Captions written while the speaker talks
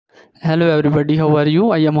Hello everybody, how are you?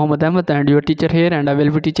 I am Mohammad Ahmed and your teacher here, and I will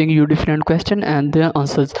be teaching you different questions and their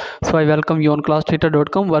answers. So I welcome you on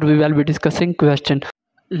classteacher.com, where we will be discussing question.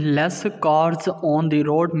 Less cars on the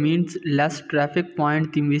road means less traffic.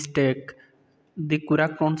 Point the mistake. The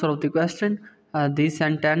correct answer of the question. The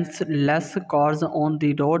sentence less cars on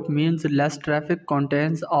the road means less traffic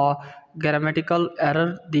contains a grammatical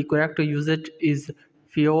error. The correct usage is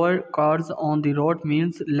fewer cars on the road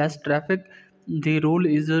means less traffic. The rule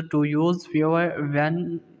is to use fewer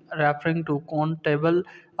when referring to countable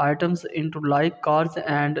items into like cars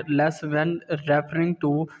and less when referring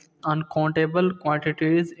to uncountable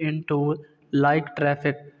quantities into like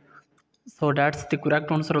traffic. So that's the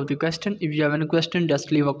correct answer of the question. If you have any question,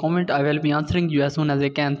 just leave a comment. I will be answering you as soon as I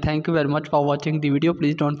can. Thank you very much for watching the video.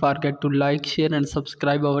 Please don't forget to like, share and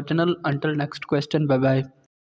subscribe our channel. Until next question. Bye bye.